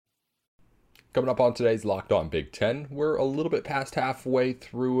Coming up on today's Locked On Big Ten, we're a little bit past halfway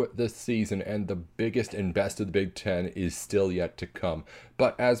through the season, and the biggest and best of the Big Ten is still yet to come.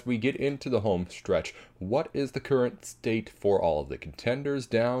 But as we get into the home stretch, what is the current state for all of the contenders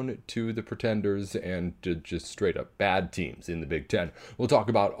down to the pretenders and to just straight up bad teams in the Big Ten? We'll talk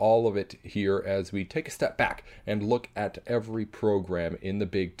about all of it here as we take a step back and look at every program in the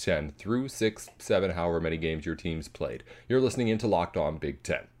Big Ten through 6, 7, however many games your team's played. You're listening into Locked On Big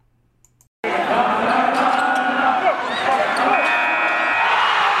Ten.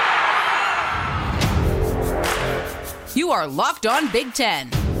 You are Locked On Big Ten,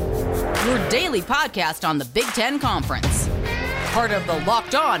 your daily podcast on the Big Ten Conference. Part of the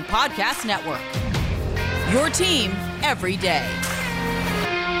Locked On Podcast Network. Your team every day.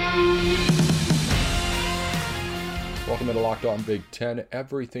 Welcome to Locked On Big Ten,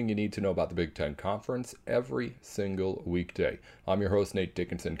 everything you need to know about the Big Ten Conference every single weekday. I'm your host, Nate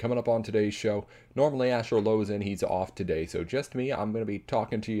Dickinson. Coming up on today's show, normally Asher Lowe's in, he's off today, so just me. I'm going to be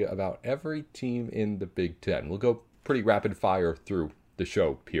talking to you about every team in the Big Ten. We'll go pretty rapid fire through the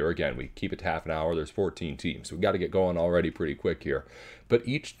show here. Again, we keep it to half an hour. There's 14 teams, so we got to get going already pretty quick here. But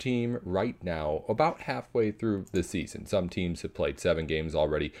each team right now, about halfway through the season. Some teams have played 7 games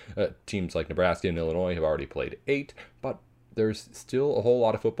already. Teams like Nebraska and Illinois have already played 8, but there's still a whole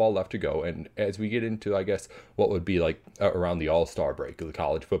lot of football left to go. And as we get into, I guess, what would be like around the All-Star break of the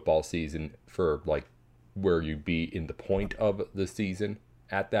college football season, for like where you'd be in the point of the season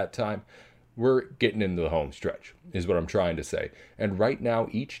at that time, we're getting into the home stretch, is what I'm trying to say. And right now,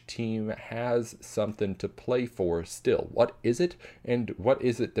 each team has something to play for still. What is it? And what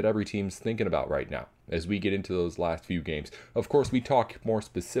is it that every team's thinking about right now as we get into those last few games? Of course, we talk more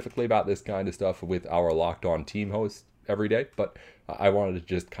specifically about this kind of stuff with our Locked On team hosts every day, but I wanted to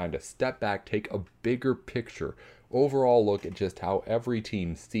just kind of step back, take a bigger picture, overall look at just how every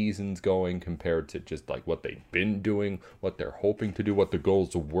team's season's going compared to just like what they've been doing, what they're hoping to do, what the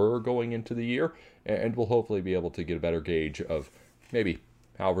goals were going into the year, and we'll hopefully be able to get a better gauge of maybe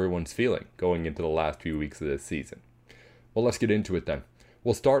how everyone's feeling going into the last few weeks of this season. Well, let's get into it then.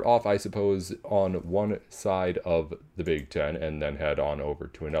 We'll start off, I suppose, on one side of the Big Ten and then head on over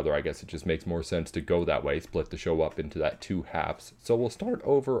to another. I guess it just makes more sense to go that way, split the show up into that 2 halves. So we'll start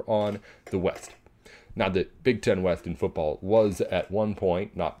over on the West. Now, the Big Ten West in football was at one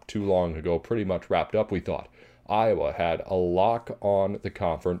point, not too long ago, pretty much wrapped up, we thought. Iowa had a lock on the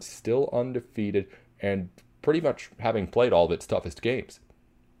conference, still undefeated, and pretty much having played all of its toughest games.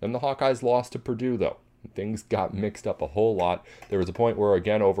 Then the Hawkeyes lost to Purdue, though. Things got mixed up a whole lot. There was a point where,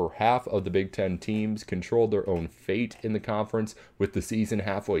 again, over half of the Big Ten teams controlled their own fate in the conference with the season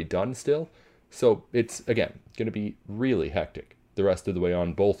halfway done still. So it's, again, going to be really hectic the rest of the way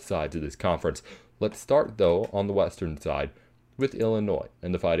on both sides of this conference. Let's start, though, on the western side with Illinois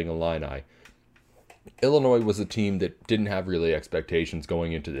and the Fighting Illini. Illinois was a team that didn't have really expectations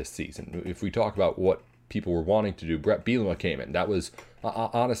going into this season. If we talk about what people were wanting to do, Brett Bielema came in. That was,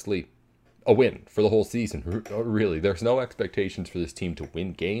 honestly, a win for the whole season. Really, there's no expectations for this team to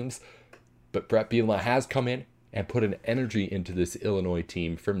win games, but Brett Bielema has come in and put an energy into this Illinois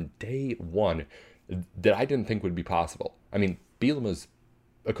team from day one that I didn't think would be possible. I mean, Bielema's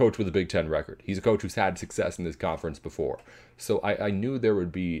a coach with a Big Ten record. He's a coach who's had success in this conference before. So I knew there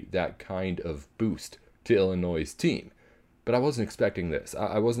would be that kind of boost to Illinois' team. But I wasn't expecting this.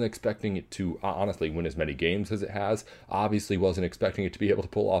 I wasn't expecting it to, honestly, win as many games as it has. Obviously wasn't expecting it to be able to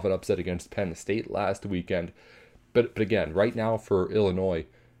pull off an upset against Penn State last weekend. But again, right now for Illinois,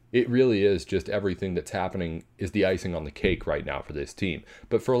 it really is just everything that's happening is the icing on the cake right now for this team.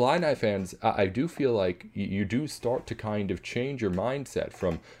 But for Illini fans, I do feel like you do start to kind of change your mindset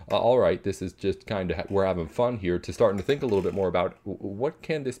from, all right, this is just kind of, we're having fun here, to starting to think a little bit more about what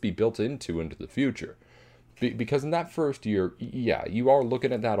can this be built into the future. Because in that first year, yeah, you are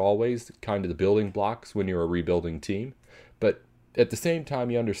looking at that always, kind of the building blocks when you're a rebuilding team. But at the same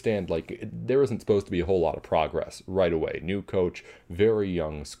time, you understand, like, there isn't supposed to be a whole lot of progress right away. New coach, very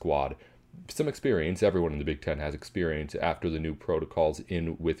young squad, some experience. Everyone in the Big Ten has experience after the new protocols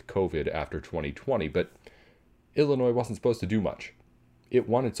in with COVID after 2020. But Illinois wasn't supposed to do much. It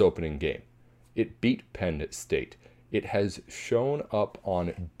won its opening game. It beat Penn State. It has shown up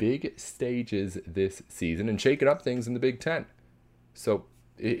on big stages this season and shaken up things in the Big Ten. So,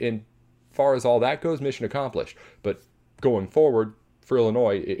 in far as all that goes, mission accomplished. But going forward, for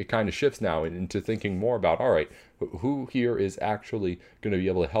Illinois, it kind of shifts now into thinking more about, all right, who here is actually going to be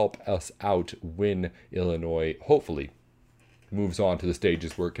able to help us out when Illinois, hopefully, moves on to the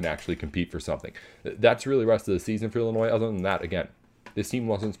stages where it can actually compete for something. That's really the rest of the season for Illinois. Other than that, again, this team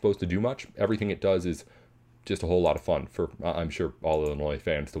wasn't supposed to do much. Everything it does is just a whole lot of fun for, I'm sure, all Illinois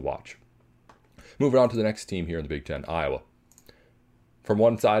fans to watch. Moving on to the next team here in the Big Ten, Iowa. From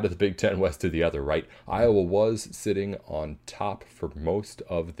one side of the Big Ten West to the other, right? Iowa was sitting on top for most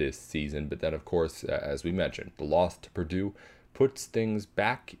of this season, but then, of course, as we mentioned, the loss to Purdue puts things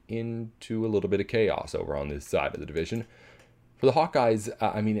back into a little bit of chaos over on this side of the division. For the Hawkeyes,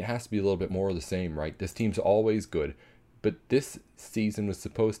 it has to be a little bit more of the same, right? This team's always good, but this season was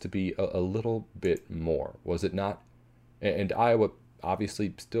supposed to be a little bit more, was it not? And Iowa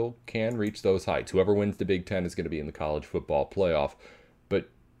obviously still can reach those heights. Whoever wins the Big Ten is going to be in the college football playoff. But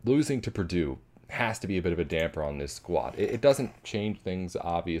losing to Purdue has to be a bit of a damper on this squad. It doesn't change things,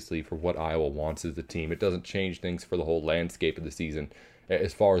 obviously, for what Iowa wants as a team. It doesn't change things for the whole landscape of the season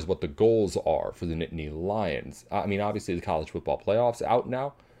as far as what the goals are for the Nittany Lions. Obviously, the college football playoff's out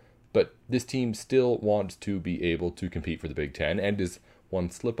now, but this team still wants to be able to compete for the Big Ten and is one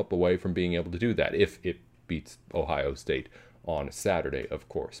slip up away from being able to do that if it beats Ohio State on Saturday, of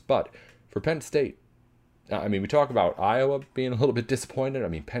course. But for Penn State, we talk about Iowa being a little bit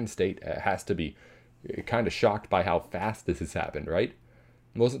disappointed. Penn State has to be kind of shocked by how fast this has happened, right?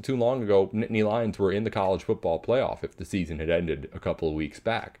 It wasn't too long ago, Nittany Lions were in the college football playoff if the season had ended a couple of weeks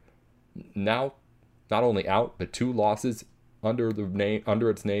back. Now, not only out, but 2 losses under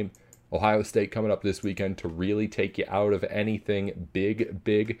its name. Ohio State coming up this weekend to really take you out of anything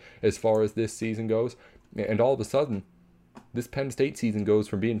big as far as this season goes. And all of a sudden, this Penn State season goes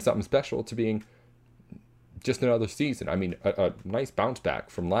from being something special to being just another season. A nice bounce back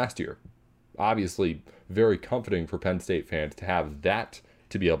from last year. Obviously, very comforting for Penn State fans to have that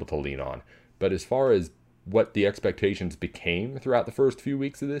to be able to lean on. But as far as what the expectations became throughout the first few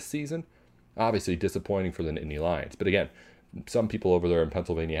weeks of this season, obviously disappointing for the Nittany Lions. But again, some people over there in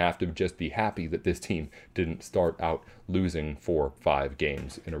Pennsylvania have to just be happy that this team didn't start out losing 4-5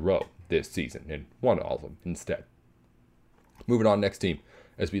 games in a row this season and won all of them instead. Moving on, next team,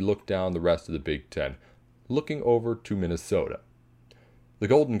 as we look down the rest of the Big Ten, looking over to Minnesota. The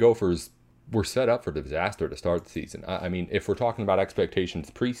Golden Gophers were set up for disaster to start the season. If we're talking about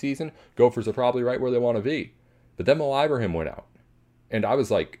expectations preseason, Gophers are probably right where they want to be. But then Mo Ibrahim went out. And I was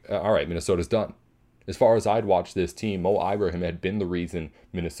like, all right, Minnesota's done. As far as I'd watched this team, Mo Ibrahim had been the reason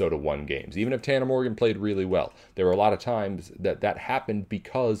Minnesota won games. Even if Tanner Morgan played really well, there were a lot of times that happened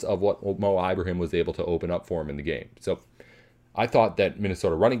because of what Mo Ibrahim was able to open up for him in the game. So I thought that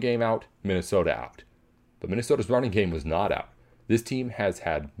Minnesota running game out, Minnesota out. But Minnesota's running game was not out. This team has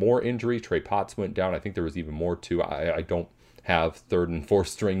had more injuries. Trey Potts went down. I think there was even more too. I don't have 3rd and 4th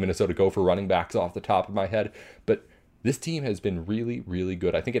string Minnesota Gopher running backs off the top of my head. But this team has been really, really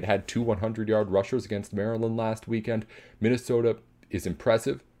good. I think it had 2 100-yard rushers against Maryland last weekend. Minnesota is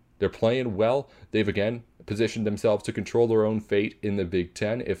impressive. They're playing well. They've, again, positioned themselves to control their own fate in the Big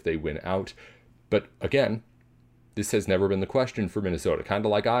Ten if they win out. But, again, this has never been the question for Minnesota, kind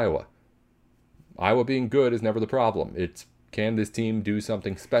of like Iowa. Iowa being good is never the problem. It's, can this team do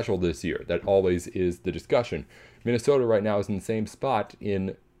something special this year? That always is the discussion. Minnesota right now is in the same spot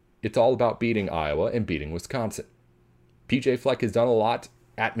in it's all about beating Iowa and beating Wisconsin. PJ Fleck has done a lot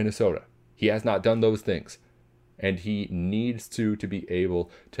at Minnesota. He has not done those things. And he needs to be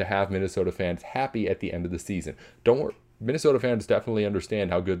able to have Minnesota fans happy at the end of the season. Don't worry. Minnesota fans definitely understand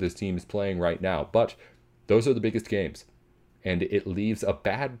how good this team is playing right now, but those are the biggest games. And it leaves a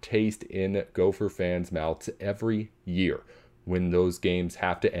bad taste in Gopher fans' mouths every year when those games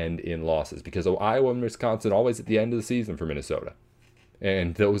have to end in losses. Because Iowa and Wisconsin always at the end of the season for Minnesota.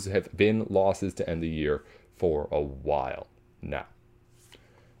 And those have been losses to end the year for a while now.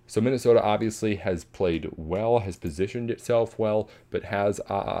 So Minnesota obviously has played well, has positioned itself well, but has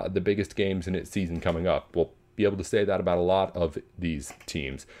the biggest games in its season coming up. We'll be able to say that about a lot of these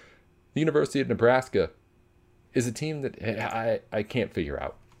teams. The University of Nebraska is a team that I can't figure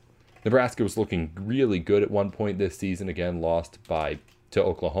out. Nebraska was looking really good at one point this season. Again, lost to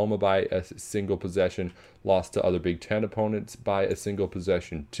Oklahoma by a single possession, lost to other Big Ten opponents by a single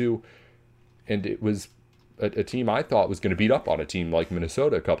possession too. And it was a team I thought was going to beat up on a team like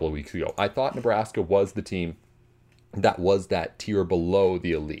Minnesota a couple of weeks ago. I thought Nebraska was the team that was that tier below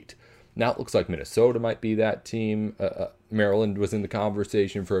the elite. Now it looks like Minnesota might be that team. Maryland was in the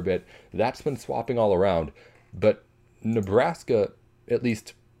conversation for a bit. That's been swapping all around. But Nebraska, at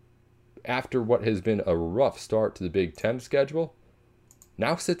least after what has been a rough start to the Big Ten schedule,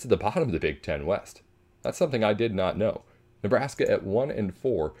 now sits at the bottom of the Big Ten West. That's something I did not know. Nebraska at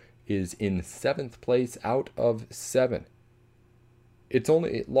 1-4 is in 7th place out of 7.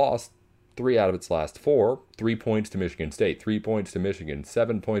 It lost 3 out of its last 4. 3 points to Michigan State, 3 points to Michigan,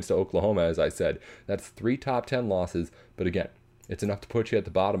 7 points to Oklahoma, as I said. That's 3 top 10 losses. But again, it's enough to put you at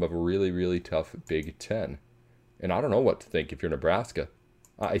the bottom of a really, really tough Big Ten. And I don't know what to think if you're Nebraska.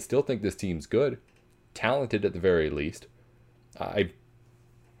 I still think this team's good. talented at the very least. I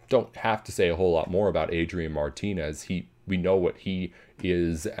don't have to say a whole lot more about Adrian Martinez. We know what he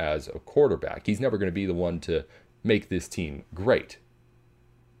is as a quarterback. He's never going to be the one to make this team great.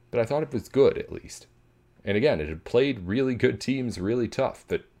 But I thought it was good, at least. And again, it had played really good teams really tough,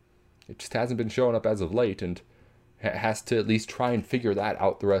 but it just hasn't been showing up as of late, and has to at least try and figure that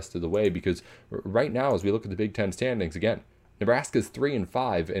out the rest of the way, because right now, as we look at the Big Ten standings, again, Nebraska's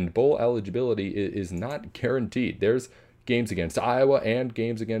 3-5, and bowl eligibility is not guaranteed. There's games against Iowa and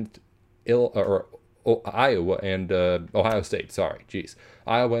games against Iowa and Ohio State.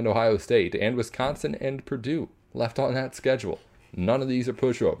 Iowa and Ohio State, and Wisconsin and Purdue left on that schedule. None of these are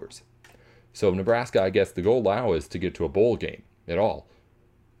pushovers. So Nebraska, I guess the goal now is to get to a bowl game at all.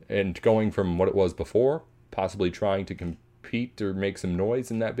 And going from what it was before, possibly trying to compete or make some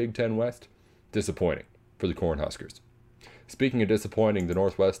noise in that Big Ten West, disappointing for the Cornhuskers. Speaking of disappointing, the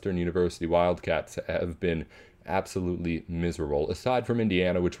Northwestern University Wildcats have been absolutely miserable. Aside from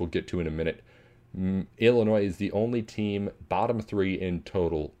Indiana, which we'll get to in a minute, Illinois is the only team bottom 3 in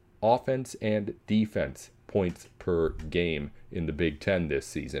total offense and defense points per game in the Big Ten this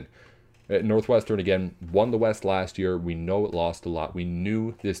season. Northwestern, again, won the West last year. We know it lost a lot. We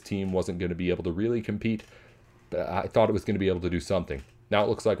knew this team wasn't going to be able to really compete, but I thought it was going to be able to do something. Now it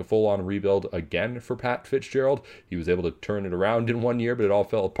looks like a full-on rebuild again for Pat Fitzgerald. He was able to turn it around in 1 year, but it all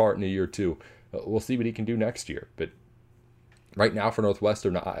fell apart in a year 2. We'll see what he can do next year. But right now for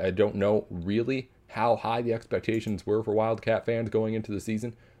Northwestern, I don't know really how high the expectations were for Wildcat fans going into the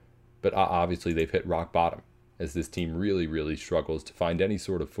season, but obviously they've hit rock bottom as this team really, really struggles to find any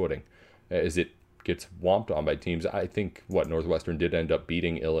sort of footing as it gets whomped on by teams. I think Northwestern did end up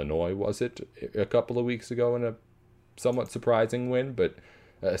beating Illinois, was it, a couple of weeks ago in a somewhat surprising win, but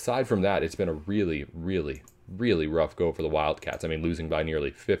aside from that, it's been a really, really, really rough go for the Wildcats. I mean, losing by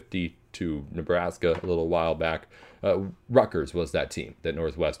nearly 50 to Nebraska a little while back. Rutgers was that team that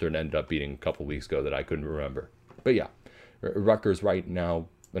Northwestern ended up beating a couple weeks ago that I couldn't remember. But yeah, Rutgers right now,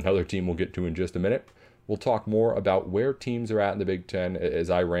 another team we'll get to in just a minute. We'll talk more about where teams are at in the Big Ten as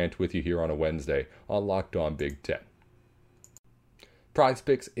I rant with you here on a Wednesday on Locked On Big Ten.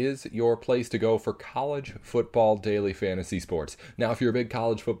 PrizePicks is your place to go for college football daily fantasy sports. Now, if you're a big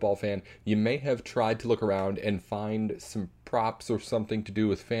college football fan, you may have tried to look around and find some props or something to do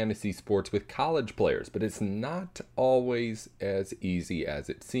with fantasy sports with college players, but it's not always as easy as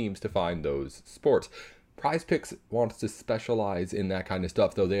it seems to find those sports. PrizePicks wants to specialize in that kind of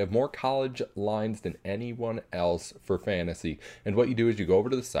stuff, though. They have more college lines than anyone else for fantasy. And what you do is you go over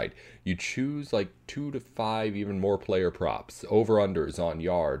to the site, you choose like 2 to 5 even more player props, over-unders on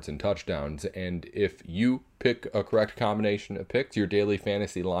yards and touchdowns, and if you pick a correct combination of picks, your daily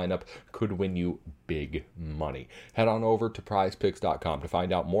fantasy lineup could win you big money. Head on over to prizepicks.com to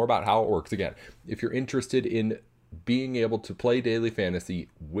find out more about how it works. Again, if you're interested in being able to play daily fantasy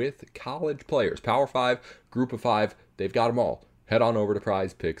with college players, Power 5, Group of 5, they've got them all. Head on over to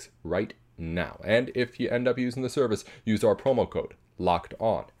PrizePicks right now. And if you end up using the service, use our promo code,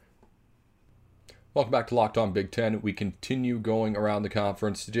 LOCKEDON. Welcome back to Locked On Big Ten. We continue going around the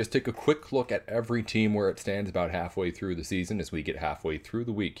conference to just take a quick look at every team where it stands about halfway through the season as we get halfway through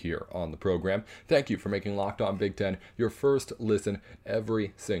the week here on the program. Thank you for making Locked On Big Ten your first listen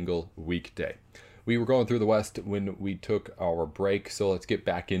every single weekday. We were going through the West when we took our break, so let's get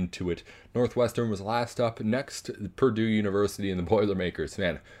back into it. Northwestern was last up. Next, Purdue University and the Boilermakers.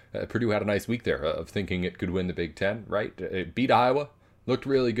 Man, Purdue had a nice week there of thinking it could win the Big Ten, right? It beat Iowa, looked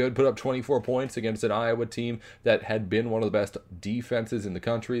really good, put up 24 points against an Iowa team that had been one of the best defenses in the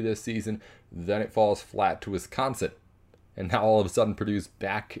country this season. Then it falls flat to Wisconsin. And now all of a sudden Purdue's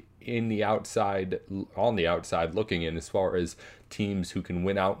back on the outside looking in as far as teams who can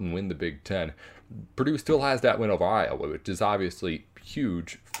win out and win the Big Ten. Purdue still has that win over Iowa, which is obviously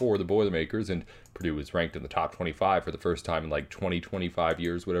huge for the Boilermakers, and Purdue was ranked in the top 25 for the first time in like 25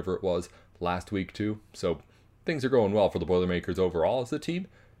 years, whatever it was, last week too. So things are going well for the Boilermakers overall as a team.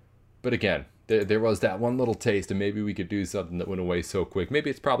 But again, there was that one little taste, and maybe we could do something that went away so quick. Maybe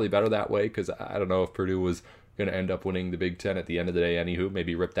it's probably better that way, because I don't know if Purdue was going to end up winning the Big Ten at the end of the day anywho.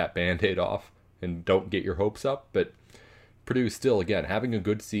 Maybe rip that Band-Aid off and don't get your hopes up. But Purdue still, again, having a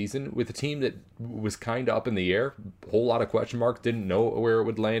good season with a team that was kind of up in the air. A whole lot of question marks. Didn't know where it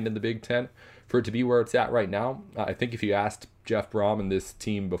would land in the Big Ten. For it to be where it's at right now, I think if you asked Jeff Brom and this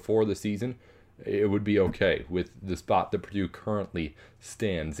team before the season, it would be okay with the spot that Purdue currently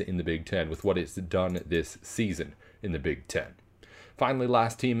stands in the Big Ten with what it's done this season in the Big Ten. Finally,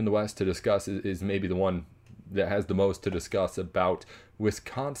 last team in the West to discuss is maybe the one that has the most to discuss about.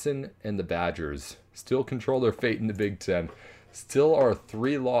 Wisconsin and the Badgers still control their fate in the Big Ten. still are a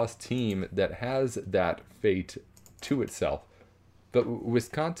 3-loss team that has that fate to itself. But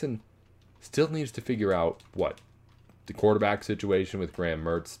Wisconsin still needs to figure out the quarterback situation with Graham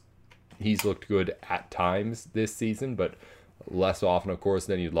Mertz. He's looked good at times this season, but less often, of course,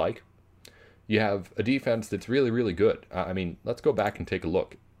 than you'd like. You have a defense that's really, really good. I mean, let's go back and take a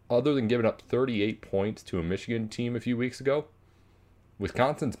look. Other than giving up 38 points to a Michigan team a few weeks ago,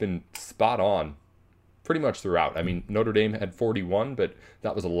 Wisconsin's been spot on pretty much throughout. I mean, Notre Dame had 41, but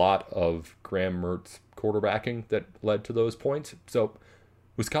that was a lot of Graham Mertz quarterbacking that led to those points. So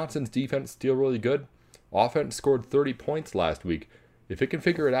Wisconsin's defense still really good. Offense scored 30 points last week. If it can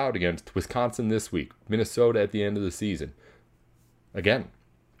figure it out against Wisconsin this week, Minnesota at the end of the season, again,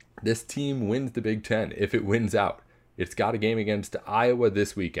 this team wins the Big Ten if it wins out. It's got a game against Iowa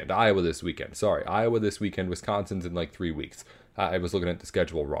this weekend. Wisconsin's in like 3 weeks. I was looking at the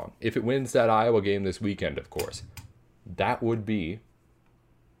schedule wrong. If it wins that Iowa game this weekend, of course, that would be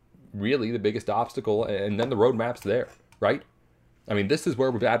really the biggest obstacle, and then the roadmap's there, right? I mean, this is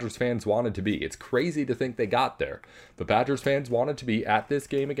where Badgers fans wanted to be. It's crazy to think they got there, but Badgers fans wanted to be at this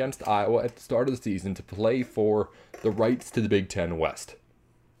game against Iowa at the start of the season to play for the rights to the Big Ten West.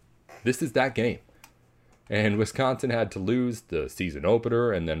 This is that game. And Wisconsin had to lose the season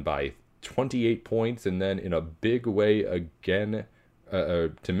opener, and then by 28 points, and then in a big way again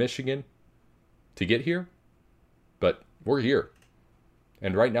to Michigan to get here. But we're here.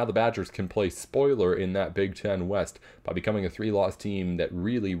 And right now the Badgers can play spoiler in that Big Ten West by becoming a 3-loss team that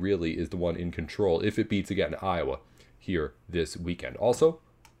really, really is the one in control if it beats again Iowa here this weekend. Also,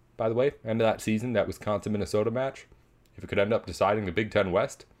 by the way, end of that season, that Wisconsin-Minnesota match, if it could end up deciding the Big Ten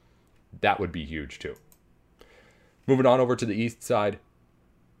West, that would be huge too. Moving on over to the east side.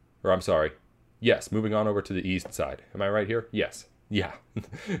 Moving on over to the east side. Am I right here? Yes. Yeah.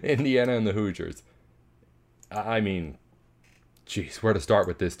 Indiana and the Hoosiers. I mean, geez, where to start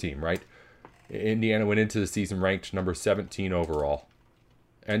with this team, right? Indiana went into the season ranked number 17 overall.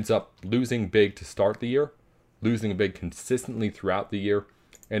 Ends up losing big to start the year, losing big consistently throughout the year,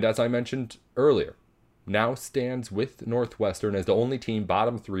 and as I mentioned earlier, now stands with Northwestern as the only team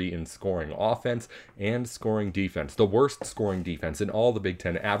bottom 3 in scoring offense and scoring defense. The worst scoring defense in all the Big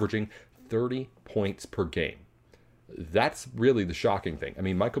Ten, averaging 30 points per game. That's really the shocking thing. I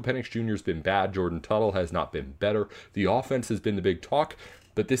mean, Michael Penix Jr. has been bad. Jordan Tuttle has not been better. The offense has been the big talk,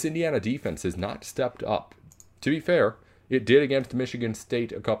 but this Indiana defense has not stepped up. To be fair, it did against Michigan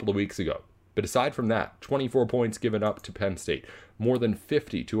State a couple of weeks ago. But aside from that, 24 points given up to Penn State, more than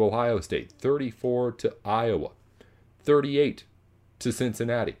 50 to Ohio State, 34 to Iowa, 38 to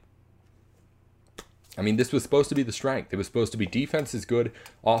Cincinnati. I mean, this was supposed to be the strength. It was supposed to be defense is good,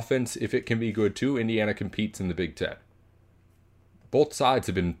 offense, if it can be good too, Indiana competes in the Big Ten. Both sides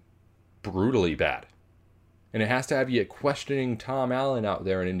have been brutally bad. And it has to have you questioning Tom Allen out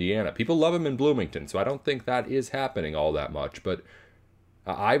there in Indiana. People love him in Bloomington, so I don't think that is happening all that much, but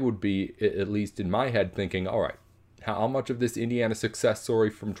I would be, at least in my head, thinking, all right, how much of this Indiana success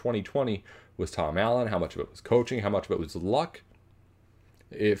story from 2020 was Tom Allen? How much of it was coaching? How much of it was luck?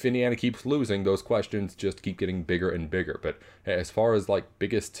 If Indiana keeps losing, those questions just keep getting bigger and bigger. But as far as like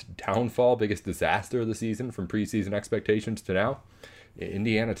biggest downfall, biggest disaster of the season from preseason expectations to now,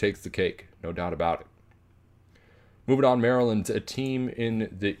 Indiana takes the cake, no doubt about it. Moving on, Maryland's a team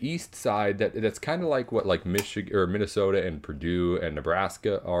in the east side that's kind of like what like Michigan or Minnesota and Purdue and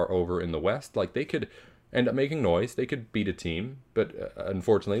Nebraska are over in the west. Like they could end up making noise, they could beat a team, but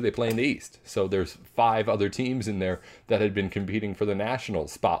unfortunately they play in the east. So there's 5 other teams in there that had been competing for the national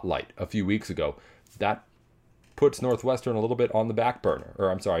spotlight a few weeks ago. That puts Northwestern a little bit on the back burner,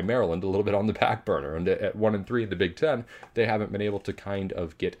 Maryland a little bit on the back burner. And at 1-3 in the Big Ten, they haven't been able to kind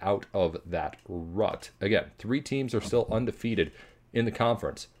of get out of that rut. Again, 3 teams are still undefeated in the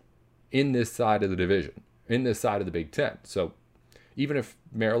conference, in this side of the division, in this side of the Big Ten. So even if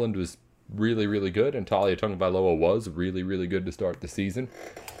Maryland was really, really good and Talia Tagovailoa was really, really good to start the season,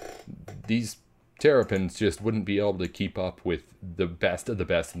 these Terrapins just wouldn't be able to keep up with the best of the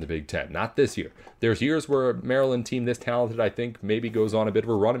best in the Big Ten. Not this year. There's years where a Maryland team this talented, I think, maybe goes on a bit of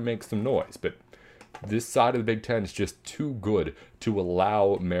a run and makes some noise. But this side of the Big Ten is just too good to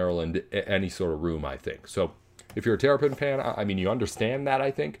allow Maryland any sort of room, I think. So if you're a Terrapin fan, I mean, you understand that,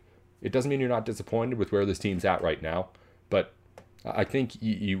 I think. It doesn't mean you're not disappointed with where this team's at right now. But I think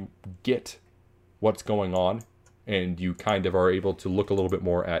you get what's going on, and you kind of are able to look a little bit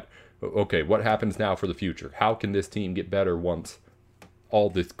more at, okay, what happens now for the future? How can this team get better once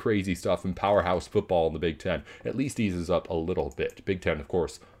all this crazy stuff and powerhouse football in the Big Ten at least eases up a little bit? Big Ten, of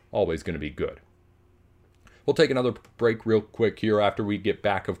course, always going to be good. We'll take another break real quick here after we get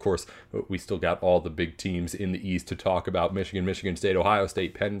back. Of course, we still got all the big teams in the East to talk about. Michigan, Michigan State, Ohio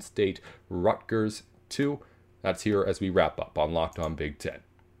State, Penn State, Rutgers, too. That's here as we wrap up on Locked On Big Ten.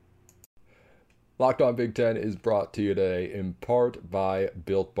 Locked On Big Ten is brought to you today in part by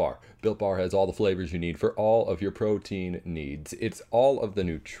Built Bar. Built Bar has all the flavors you need for all of your protein needs. It's all of the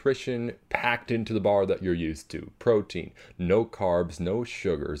nutrition packed into the bar that you're used to. Protein, no carbs, no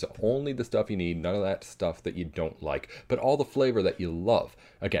sugars, only the stuff you need, none of that stuff that you don't like, but all the flavor that you love.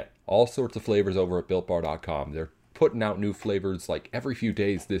 Again, all sorts of flavors over at BuiltBar.com. They're putting out new flavors like every few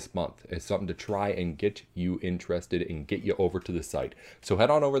days this month. It's something to try and get you interested and get you over to the site. So head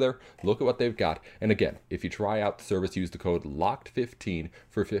on over there, look at what they've got. And again, if you try out the service, use the code LOCKED15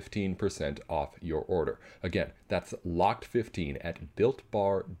 for 15% off your order. Again, that's LOCKED15 at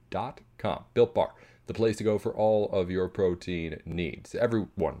BuiltBar.com. Built Bar, the place to go for all of your protein needs.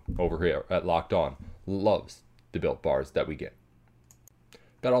 Everyone over here at Locked On loves the Built Bars that we get.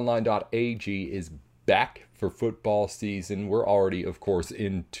 BetOnline.ag is back for football season. We're already, of course,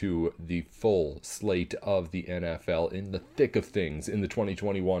 into the full slate of the NFL, in the thick of things in the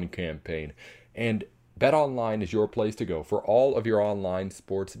 2021 campaign. And BetOnline is your place to go for all of your online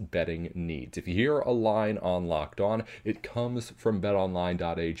sports betting needs. If you hear a line on Locked On, it comes from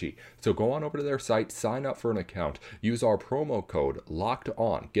BetOnline.ag. So go on over to their site, sign up for an account, use our promo code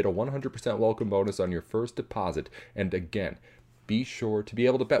LOCKEDON, get a 100% welcome bonus on your first deposit, and again, be sure to be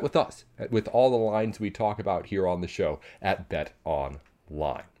able to bet with us, with all the lines we talk about here on the show at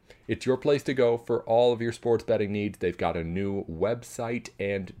BetOnline. It's your place to go for all of your sports betting needs. They've got a new website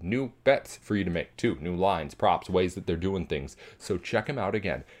and new bets for you to make too. New lines, props, ways that they're doing things. So check them out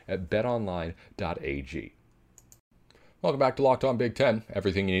again at betonline.ag. Welcome back to Locked On Big Ten.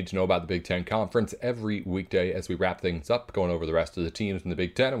 Everything you need to know about the Big Ten Conference every weekday as we wrap things up, going over the rest of the teams in the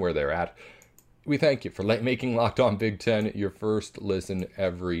Big Ten and where they're at. We thank you for making Locked On Big Ten your first listen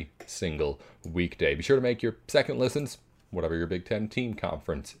every single weekday. Be sure to make your second listens, whatever your Big Ten team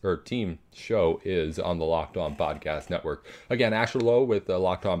conference or team show is, on the Locked On Podcast Network. Again, Asher Lowe with the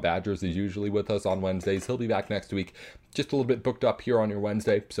Locked On Badgers is usually with us on Wednesdays. He'll be back next week. Just a little bit booked up here on your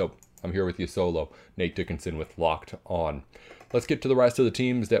Wednesday, so I'm here with you solo. Nate Dickinson with Locked On. Let's get to the rest of the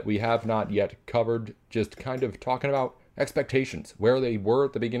teams that we have not yet covered, just kind of talking about expectations, where they were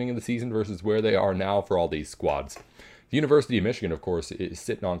at the beginning of the season versus where they are now for all these squads. The University of Michigan, of course, is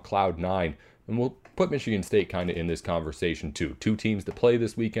sitting on cloud nine, and we'll put Michigan State kind of in this conversation too. Two teams that play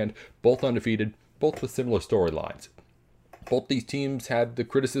this weekend, both undefeated, both with similar storylines. Both these teams had the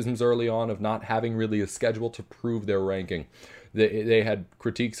criticisms early on of not having really a schedule to prove their ranking. They had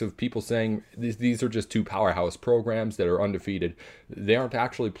critiques of people saying these are just two powerhouse programs that are undefeated. They aren't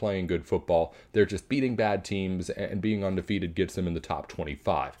actually playing good football. They're just beating bad teams, and being undefeated gets them in the top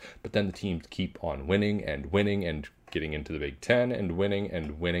 25. But then the teams keep on winning and getting into the Big Ten and winning.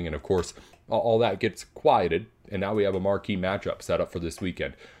 And of course, all that gets quieted. And now we have a marquee matchup set up for this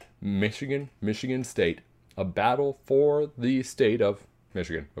weekend. Michigan State, a battle for the state of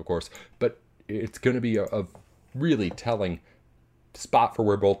Michigan, of course. But it's going to be a really telling spot for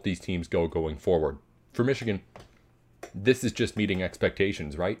where both these teams going forward. For Michigan, this is just meeting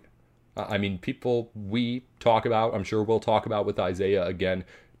expectations, right? I mean, we talk about, I'm sure we'll talk about with Isaiah again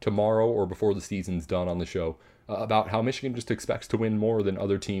tomorrow or before the season's done on the show, about how Michigan just expects to win more than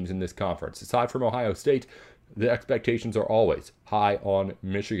other teams in this conference. Aside from Ohio State, the expectations are always high on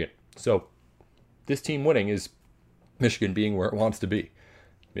Michigan. So this team winning is Michigan being where it wants to be.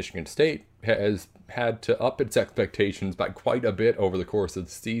 Michigan State has had to up its expectations by quite a bit over the course of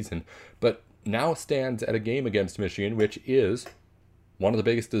the season, but now stands at a game against Michigan, which is one of the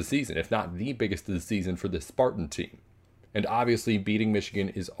biggest of the season, if not the biggest of the season for this Spartan team. And obviously, beating Michigan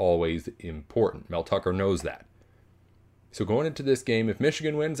is always important. Mel Tucker knows that. So going into this game, if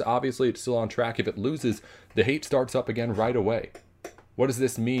Michigan wins, obviously it's still on track. If it loses, the hate starts up again right away. What does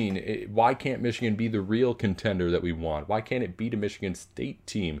this mean? Why can't Michigan be the real contender that we want? Why can't it beat a Michigan State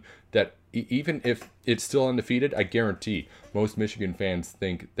team that, even if it's still undefeated, I guarantee most Michigan fans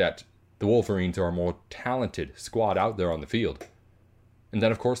think that the Wolverines are a more talented squad out there on the field? And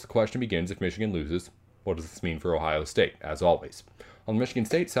then, of course, the question begins, if Michigan loses, what does this mean for Ohio State, as always? On the Michigan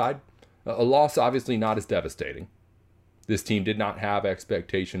State side, a loss obviously not as devastating. This team did not have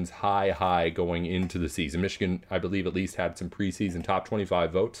expectations high going into the season. Michigan, I believe, at least had some preseason top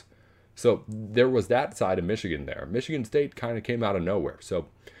 25 votes. So there was that side of Michigan there. Michigan State kind of came out of nowhere. So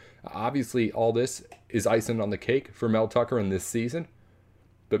obviously all this is icing on the cake for Mel Tucker in this season.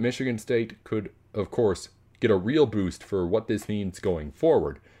 But Michigan State could, of course, get a real boost for what this means going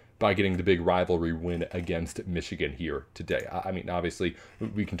forward by getting the big rivalry win against Michigan here today. I mean, obviously,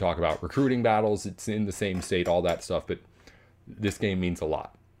 we can talk about recruiting battles. It's in the same state, all that stuff, but this game means a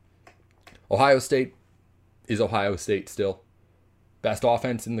lot. Ohio State is Ohio State still. Best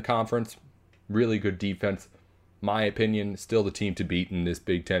offense in the conference, really good defense. My opinion, still the team to beat in this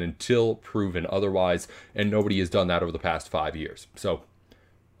Big Ten until proven otherwise, and nobody has done that over the past 5 years. So,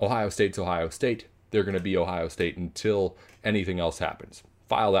 Ohio State's Ohio State. They're going to be Ohio State until anything else happens.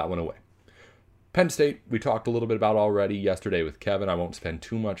 File that one away. Penn State, we talked a little bit about already yesterday with Kevin. I won't spend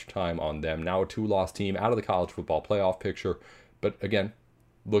too much time on them. Now a 2-loss team out of the college football playoff picture. But again,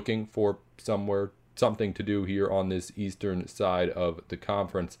 looking for something to do here on this eastern side of the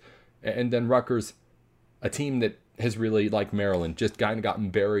conference. And then Rutgers, a team that has really, like Maryland, just kind of gotten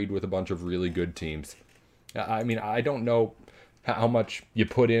buried with a bunch of really good teams. I mean, I don't know how much you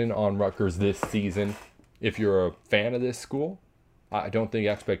put in on Rutgers this season if you're a fan of this school. I don't think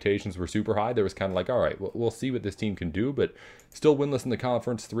expectations were super high. There was kind of like, all right, we'll see what this team can do, but still winless in the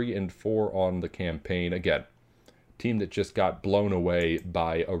conference, 3-4 on the campaign. Again, team that just got blown away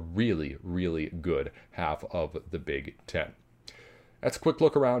by a really, really good half of the Big Ten. That's a quick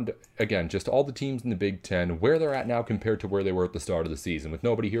look around, again, just all the teams in the Big Ten, where they're at now compared to where they were at the start of the season. With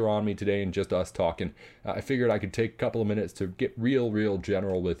nobody here on me today and just us talking, I figured I could take a couple of minutes to get real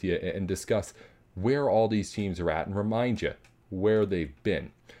general with you and discuss where all these teams are at and remind you where they've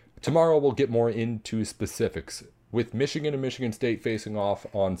been. Tomorrow we'll get more into specifics. With Michigan and Michigan State facing off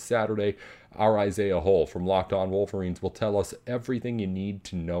on Saturday, our Isaiah Hull from Locked On Wolverines will tell us everything you need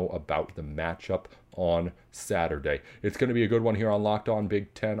to know about the matchup on Saturday. It's going to be a good one here on Locked On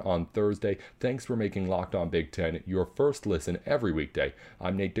Big Ten on Thursday. Thanks for making Locked On Big Ten your first listen every weekday.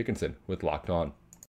 I'm Nate Dickinson with Locked On.